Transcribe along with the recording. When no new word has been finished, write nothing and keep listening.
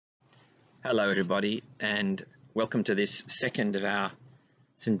Hello, everybody, and welcome to this second of our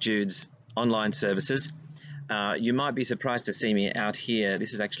St Jude's online services. You might be surprised to see me out here.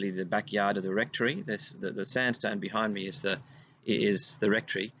 This is actually the backyard of the rectory. The sandstone behind me is the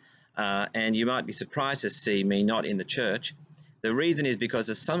rectory, and you might be surprised to see me not in the church. The reason is because,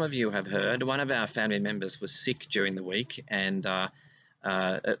 as some of you have heard, one of our family members was sick during the week and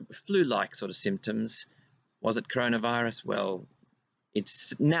flu-like sort of symptoms. Was it coronavirus? Well, it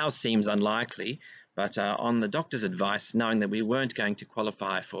now seems unlikely, but on the doctor's advice, knowing that we weren't going to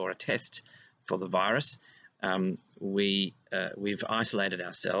qualify for a test for the virus, we've isolated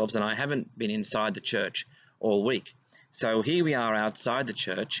ourselves, and I haven't been inside the church all week. So here we are outside the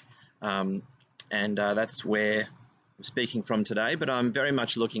church, and that's where I'm speaking from today, but I'm very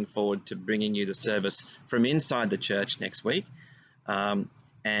much looking forward to bringing you the service from inside the church next week. And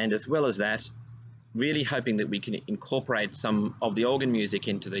as well as that, really hoping that we can incorporate some of the organ music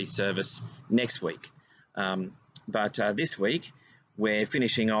into the service next week. But this week, we're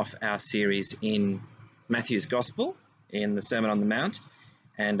finishing off our series in Matthew's Gospel, in the Sermon on the Mount,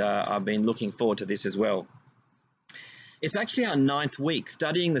 and I've been looking forward to this as well. It's actually our 9th week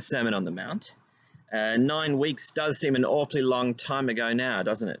studying the Sermon on the Mount. 9 weeks does seem an awfully long time ago now,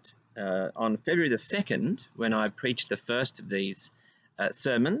 doesn't it? On February the 2nd, when I preached the first of these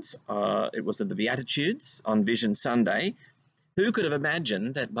sermons, it was at the Beatitudes on Vision Sunday. Who could have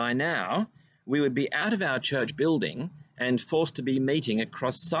imagined that by now we would be out of our church building and forced to be meeting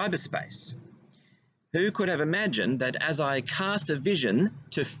across cyberspace? Who could have imagined that as I cast a vision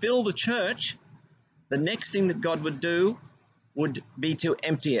to fill the church, the next thing that God would do would be to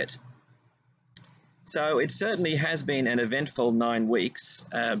empty it? So it certainly has been an eventful 9 weeks,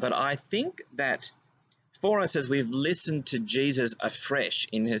 but I think that for us, as we've listened to Jesus afresh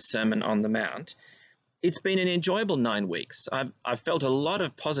in his Sermon on the Mount, it's been an enjoyable 9 weeks. I've felt a lot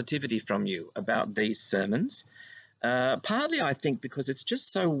of positivity from you about these sermons, partly I think because it's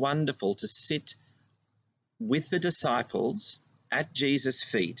just so wonderful to sit with the disciples at Jesus'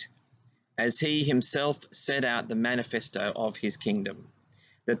 feet as he himself set out the manifesto of his kingdom,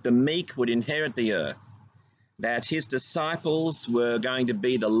 that the meek would inherit the earth, that his disciples were going to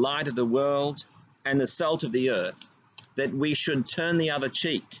be the light of the world and the salt of the earth, that we should turn the other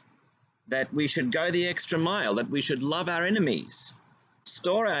cheek, that we should go the extra mile, that we should love our enemies,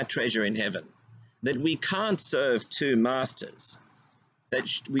 store our treasure in heaven, that we can't serve two masters, that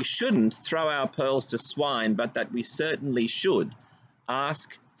we shouldn't throw our pearls to swine, but that we certainly should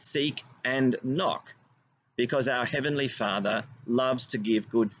ask, seek, and knock, because our Heavenly Father loves to give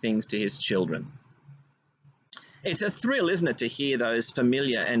good things to his children. It's a thrill, isn't it, to hear those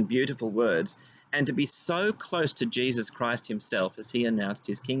familiar and beautiful words and to be so close to Jesus Christ himself as he announced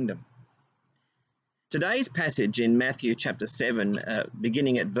his kingdom. Today's passage in Matthew chapter 7,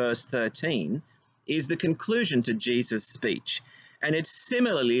 beginning at verse 13, is the conclusion to Jesus' speech, and it's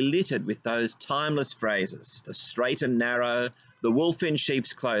similarly littered with those timeless phrases: the straight and narrow, the wolf in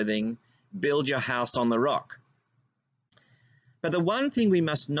sheep's clothing, build your house on the rock. But the one thing we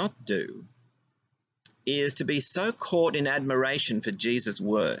must not do is to be so caught in admiration for Jesus'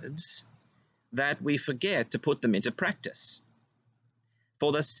 words that we forget to put them into practice.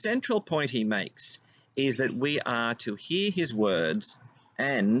 For the central point he makes is that we are to hear his words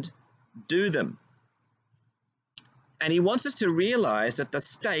and do them. And he wants us to realize that the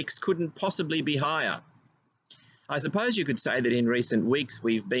stakes couldn't possibly be higher. I suppose you could say that in recent weeks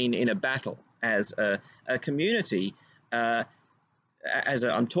we've been in a battle as a community.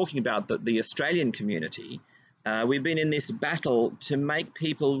 I'm talking about the Australian community. We've been in this battle to make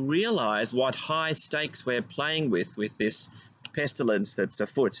people realize what high stakes we're playing with this pestilence that's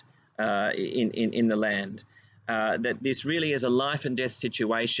afoot in the land. That this really is a life and death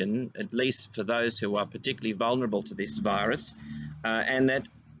situation, at least for those who are particularly vulnerable to this virus, and that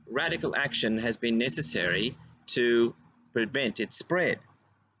radical action has been necessary to prevent its spread.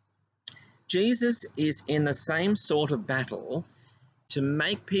 Jesus is in the same sort of battle to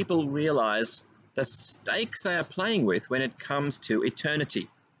make people realize the stakes they are playing with when it comes to eternity.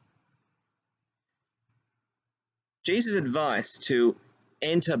 Jesus' advice to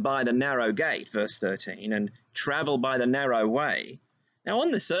enter by the narrow gate, verse 13, and travel by the narrow way. Now,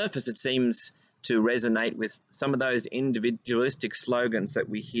 on the surface, it seems to resonate with some of those individualistic slogans that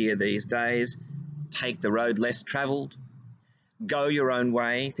we hear these days: take the road less traveled, go your own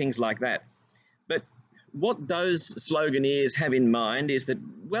way, things like that. But what those sloganeers have in mind is that,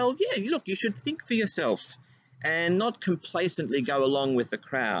 well, yeah, look, you should think for yourself and not complacently go along with the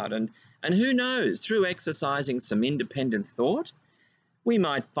crowd. And who knows, through exercising some independent thought, we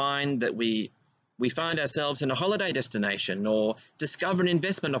might find that we we find ourselves in a holiday destination or discover an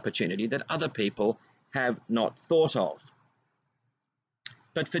investment opportunity that other people have not thought of.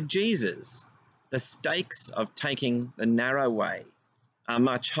 But for Jesus, the stakes of taking the narrow way are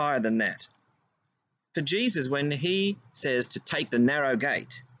much higher than that. For Jesus, when he says to take the narrow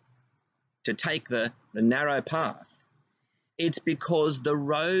gate, to take the narrow path, it's because the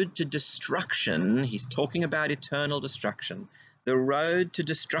road to destruction, he's talking about eternal destruction, the road to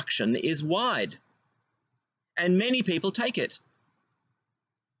destruction is wide, and many people take it,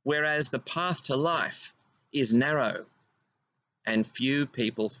 whereas the path to life is narrow, and few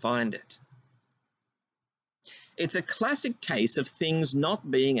people find it. It's a classic case of things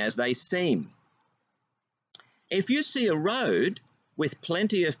not being as they seem. If you see a road with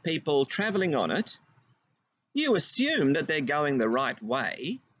plenty of people travelling on it, you assume that they're going the right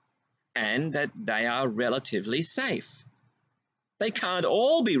way and that they are relatively safe. They can't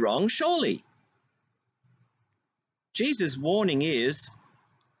all be wrong, surely. Jesus' warning is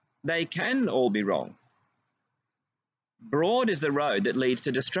they can all be wrong. Broad is the road that leads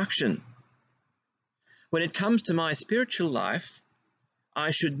to destruction. When it comes to my spiritual life,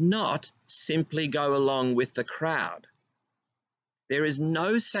 I should not simply go along with the crowd. There is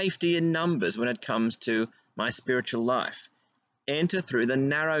no safety in numbers when it comes to my spiritual life. Enter through the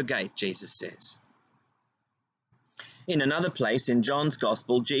narrow gate, Jesus says. In another place in John's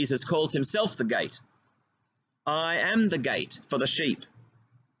Gospel, Jesus calls himself the gate. I am the gate for the sheep.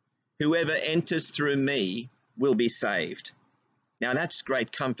 Whoever enters through me will be saved. Now that's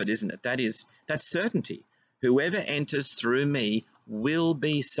great comfort, isn't it? That's certainty. Whoever enters through me will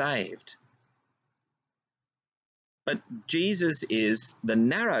be saved. But Jesus is the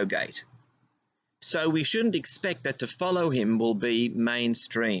narrow gate, so we shouldn't expect that to follow him will be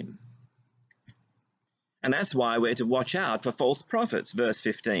mainstream. And that's why we're to watch out for false prophets, verse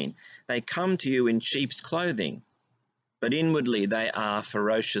 15. They come to you in sheep's clothing, but inwardly they are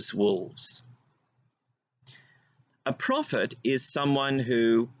ferocious wolves. A prophet is someone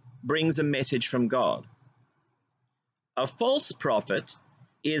who brings a message from God. A false prophet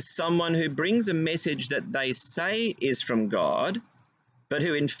is someone who brings a message that they say is from God, but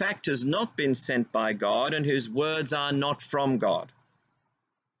who in fact has not been sent by God and whose words are not from God.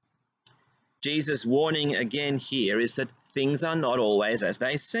 Jesus' warning again here is that things are not always as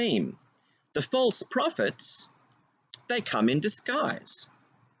they seem. The false prophets, they come in disguise.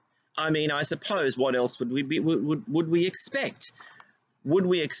 I mean, I suppose what else would we expect? Would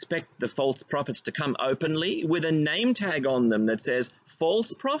we expect the false prophets to come openly with a name tag on them that says,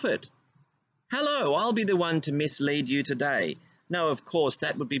 false prophet? Hello, I'll be the one to mislead you today. No, of course,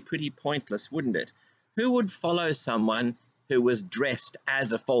 that would be pretty pointless, wouldn't it? Who would follow someone who was dressed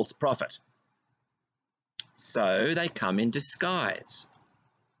as a false prophet? So they come in disguise.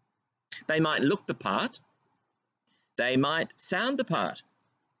 They might look the part. They might sound the part.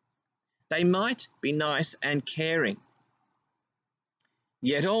 They might be nice and caring.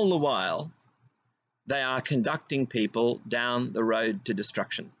 Yet all the while, they are conducting people down the road to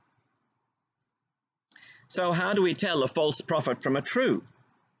destruction. So how do we tell a false prophet from a true?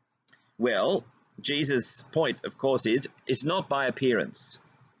 Well, Jesus' point, of course, is it's not by appearance.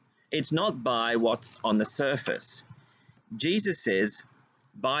 It's not by what's on the surface. Jesus says,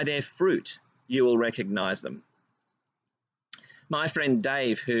 by their fruit you will recognize them. My friend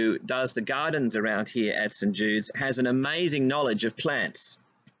Dave, who does the gardens around here at St. Jude's, has an amazing knowledge of plants.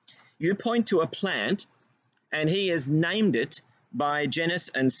 You point to a plant and he has named it by genus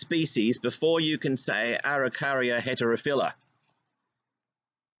and species before you can say Araucaria heterophylla.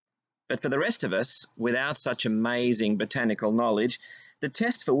 But for the rest of us, without such amazing botanical knowledge, the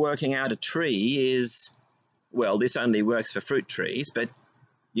test for working out a tree is, well, this only works for fruit trees, but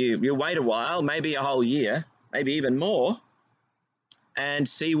you wait a while, maybe a whole year, maybe even more, and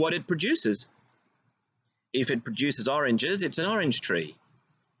see what it produces. If it produces oranges, it's an orange tree.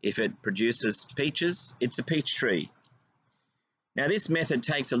 If it produces peaches, it's a peach tree. Now, this method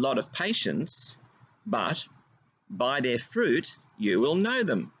takes a lot of patience, but by their fruit, you will know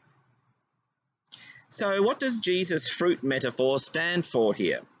them. So what does Jesus' fruit metaphor stand for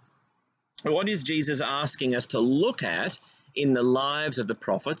here? What is Jesus asking us to look at in the lives of the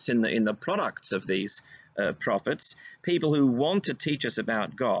prophets, in the products of these prophets, people who want to teach us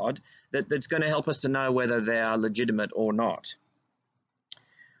about God, that's going to help us to know whether they are legitimate or not?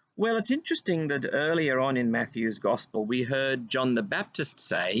 Well, it's interesting that earlier on in Matthew's Gospel, we heard John the Baptist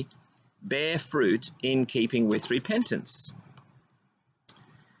say, bear fruit in keeping with repentance.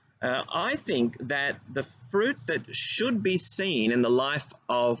 I think that the fruit that should be seen in the life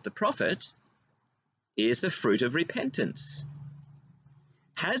of the prophet is the fruit of repentance.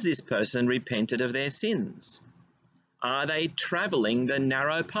 Has this person repented of their sins? Are they travelling the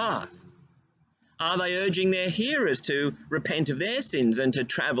narrow path? Are they urging their hearers to repent of their sins and to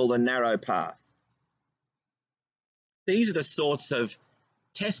travel the narrow path? These are the sorts of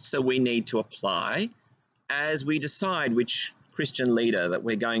tests that we need to apply as we decide which Christian leader that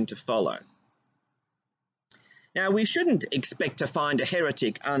we're going to follow. Now, we shouldn't expect to find a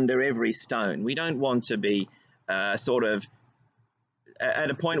heretic under every stone. We don't want to be sort of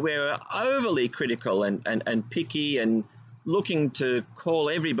at a point where we're overly critical and picky and looking to call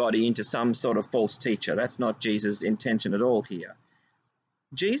everybody into some sort of false teacher. That's not Jesus' intention at all here.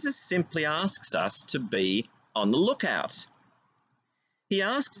 Jesus simply asks us to be on the lookout. He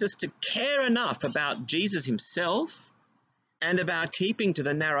asks us to care enough about Jesus himself and about keeping to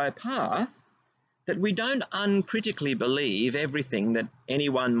the narrow path that we don't uncritically believe everything that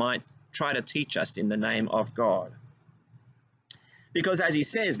anyone might try to teach us in the name of God. Because as he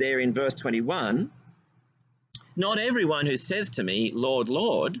says there in verse 21, not everyone who says to me, Lord,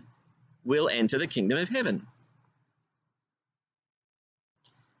 Lord, will enter the kingdom of heaven.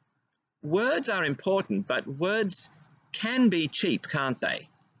 Words are important, but words can be cheap, can't they?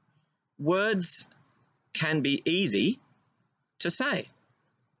 Words can be easy to say.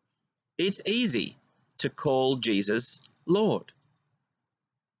 It's easy to call Jesus Lord.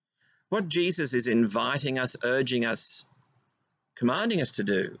 What Jesus is inviting us, urging us, commanding us to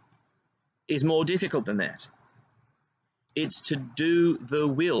do is more difficult than that. It's to do the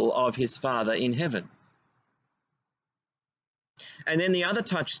will of his Father in heaven. And then the other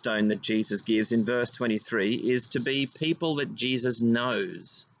touchstone that Jesus gives in verse 23 is to be people that Jesus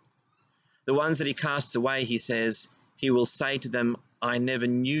knows. The ones that he casts away, he says, he will say to them, I never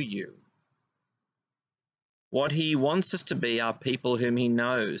knew you. What he wants us to be are people whom he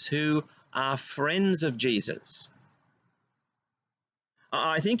knows, who are friends of Jesus.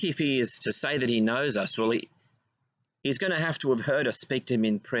 I think if he is to say that he knows us, well, he's going to have heard us speak to him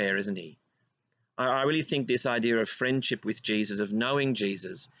in prayer, isn't he? I really think this idea of friendship with Jesus, of knowing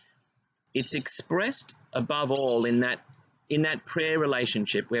Jesus, it's expressed above all in that prayer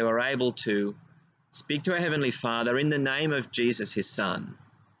relationship where we're able to speak to our Heavenly Father in the name of Jesus, his Son.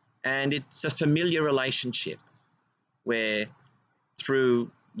 And it's a familiar relationship where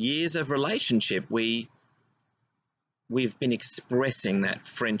through years of relationship, we've been expressing that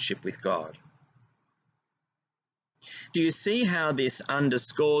friendship with God. Do you see how this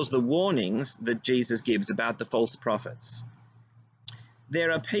underscores the warnings that Jesus gives about the false prophets?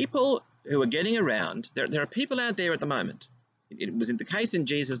 There are people who are getting around. There are people out there at the moment. It was the case in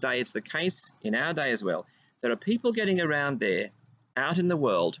Jesus' day. It's the case in our day as well. There are people getting around there out in the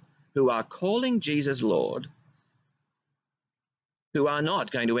world who are calling Jesus Lord, who are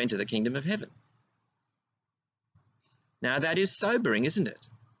not going to enter the kingdom of heaven. Now, that is sobering, isn't it?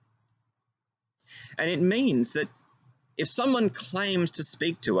 And it means that if someone claims to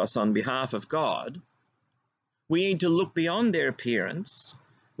speak to us on behalf of God, we need to look beyond their appearance.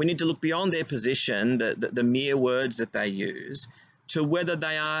 We need to look beyond their position, the mere words that they use, to whether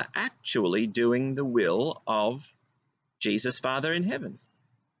they are actually doing the will of Jesus, Father in heaven.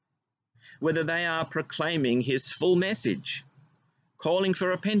 Whether they are proclaiming his full message, calling for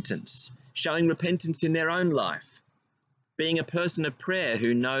repentance, showing repentance in their own life, being a person of prayer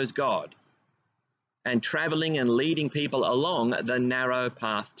who knows God, and traveling and leading people along the narrow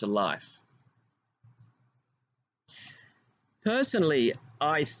path to life. Personally,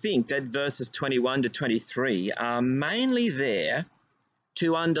 I think that verses 21 to 23 are mainly there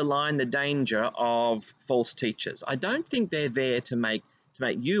to underline the danger of false teachers. I don't think they're there to make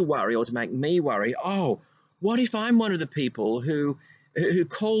you worry or to make me worry. Oh, what if I'm one of the people who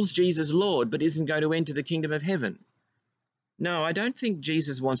calls Jesus Lord but isn't going to enter the kingdom of heaven? No, I don't think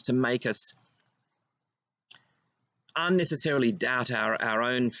Jesus wants to make us unnecessarily doubt our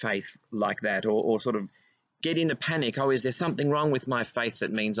own faith like that, or sort of get in a panic. Oh, is there something wrong with my faith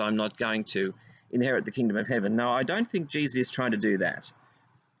that means I'm not going to inherit the kingdom of heaven? No, I don't think Jesus is trying to do that.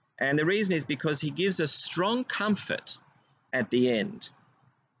 And the reason is because he gives us strong comfort at the end.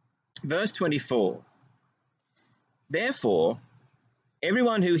 Verse 24, therefore,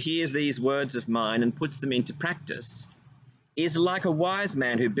 everyone who hears these words of mine and puts them into practice is like a wise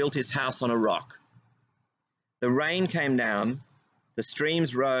man who built his house on a rock. The rain came down, the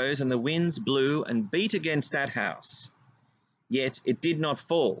streams rose, and the winds blew and beat against that house. Yet it did not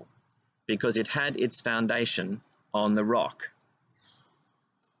fall, because it had its foundation on the rock.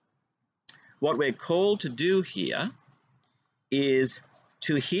 What we're called to do here is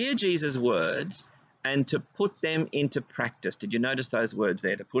to hear Jesus' words and to put them into practice. Did you notice those words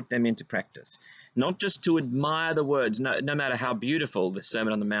there? To put them into practice. Not just to admire the words, no matter how beautiful the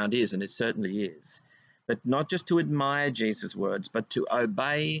Sermon on the Mount is, and it certainly is, but not just to admire Jesus' words, but to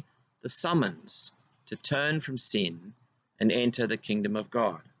obey the summons to turn from sin and enter the kingdom of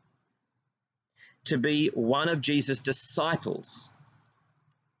God. To be one of Jesus' disciples.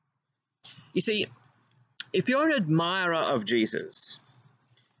 You see, if you're an admirer of Jesus,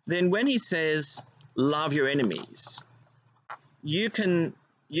 then when he says, love your enemies, you can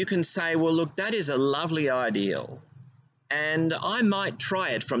say, well, look, that is a lovely ideal, and I might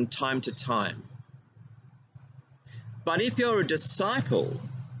try it from time to time. But if you're a disciple,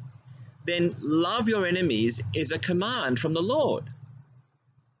 then love your enemies is a command from the Lord.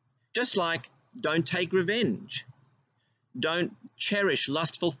 Just like don't take revenge, don't cherish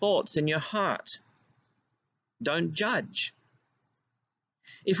lustful thoughts in your heart, don't judge.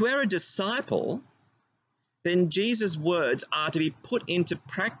 If we're a disciple, then Jesus' words are to be put into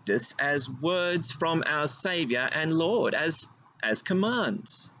practice as words from our Saviour and Lord, as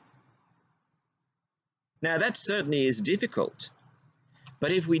commands. Now, that certainly is difficult,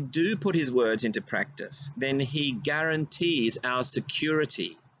 but if we do put his words into practice, then he guarantees our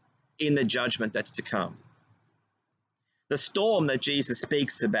security in the judgment that's to come. The storm that Jesus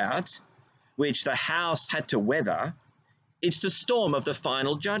speaks about, which the house had to weather, it's the storm of the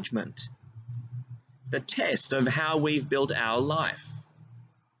final judgment, the test of how we've built our life.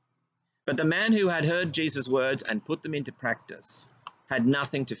 But the man who had heard Jesus' words and put them into practice had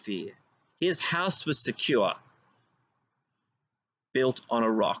nothing to fear. His house was secure, built on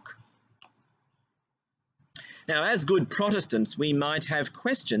a rock. Now, as good Protestants, we might have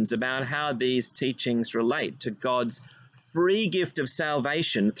questions about how these teachings relate to God's free gift of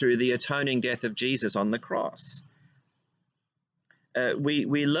salvation through the atoning death of Jesus on the cross.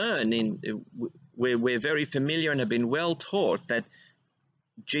 We learn, we're very familiar and have been well taught that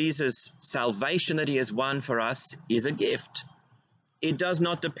Jesus' salvation that he has won for us is a gift. It does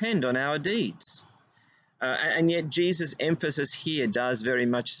not depend on our deeds. And yet Jesus' emphasis here does very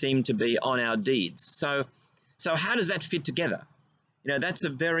much seem to be on our deeds. So how does that fit together? You know, that's a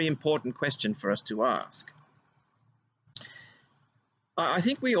very important question for us to ask. I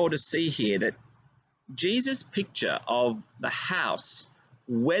think we ought to see here that Jesus' picture of the house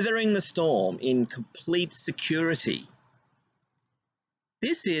weathering the storm in complete security,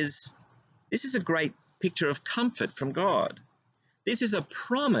 this is a great picture of comfort from God. This is a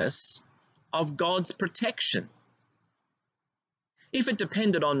promise of God's protection. If it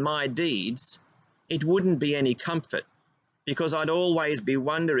depended on my deeds, it wouldn't be any comfort, because I'd always be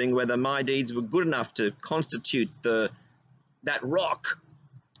wondering whether my deeds were good enough to constitute that rock.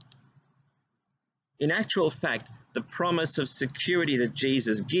 In actual fact, the promise of security that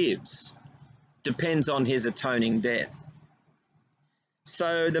Jesus gives depends on his atoning death.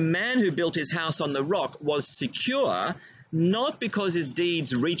 So the man who built his house on the rock was secure, not because his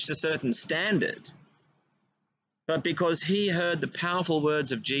deeds reached a certain standard, but because he heard the powerful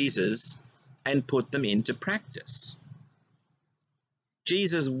words of Jesus and put them into practice.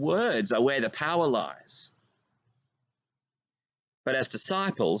 Jesus' words are where the power lies. But as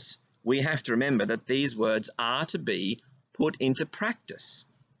disciples, we have to remember that these words are to be put into practice.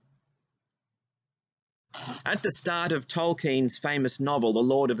 At the start of Tolkien's famous novel, The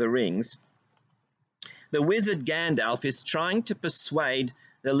Lord of the Rings, the wizard Gandalf is trying to persuade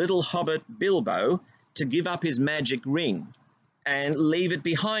the little hobbit Bilbo to give up his magic ring and leave it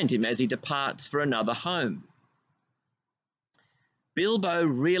behind him as he departs for another home. Bilbo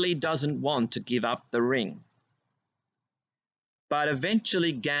really doesn't want to give up the ring. But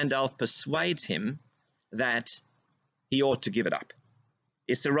eventually Gandalf persuades him that he ought to give it up.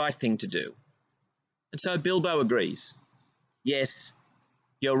 It's the right thing to do. And so Bilbo agrees. Yes,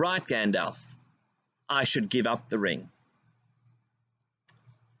 you're right, Gandalf. I should give up the ring.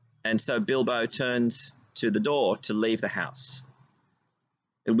 And so Bilbo turns to the door to leave the house,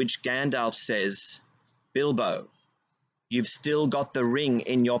 in which Gandalf says, Bilbo, you've still got the ring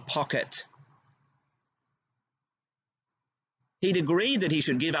in your pocket. He'd agreed that he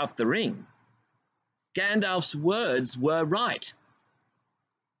should give up the ring. Gandalf's words were right.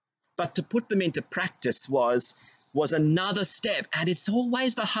 But to put them into practice was another step, and it's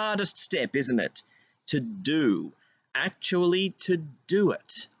always the hardest step, isn't it? To do, actually to do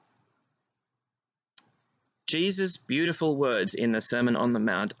it. Jesus' beautiful words in the Sermon on the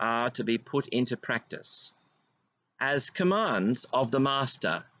Mount are to be put into practice as commands of the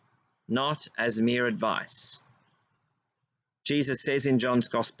Master, not as mere advice. Jesus says in John's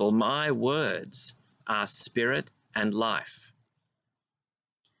Gospel, my words are spirit and life.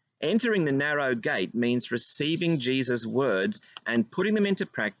 Entering the narrow gate means receiving Jesus' words and putting them into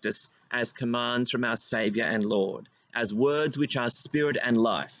practice as commands from our Saviour and Lord, as words which are spirit and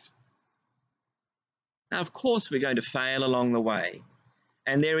life. Now, of course, we're going to fail along the way,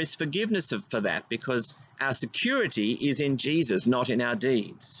 and there is forgiveness for that, because our security is in Jesus, not in our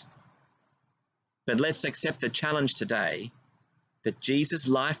deeds. But let's accept the challenge today that Jesus'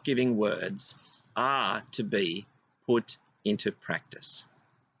 life-giving words are to be put into practice.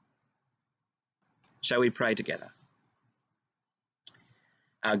 Shall we pray together?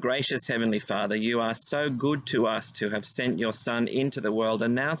 Our gracious Heavenly Father, you are so good to us to have sent your Son into the world,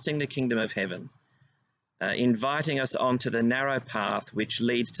 announcing the kingdom of heaven, inviting us onto the narrow path which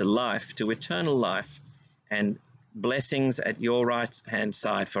leads to life, to eternal life, and blessings at your right-hand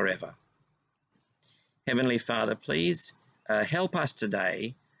side forever. Heavenly Father, please help us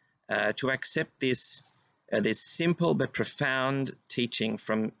today to accept this simple but profound teaching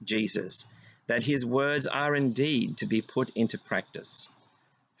from Jesus, that his words are indeed to be put into practice.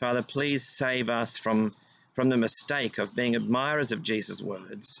 Father, please save us from the mistake of being admirers of Jesus'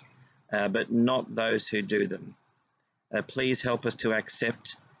 words, but not those who do them. Please help us to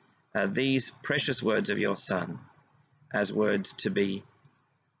accept these precious words of your Son as words to be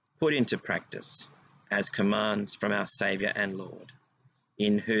put into practice as commands from our Saviour and Lord,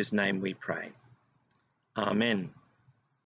 in whose name we pray. Amen.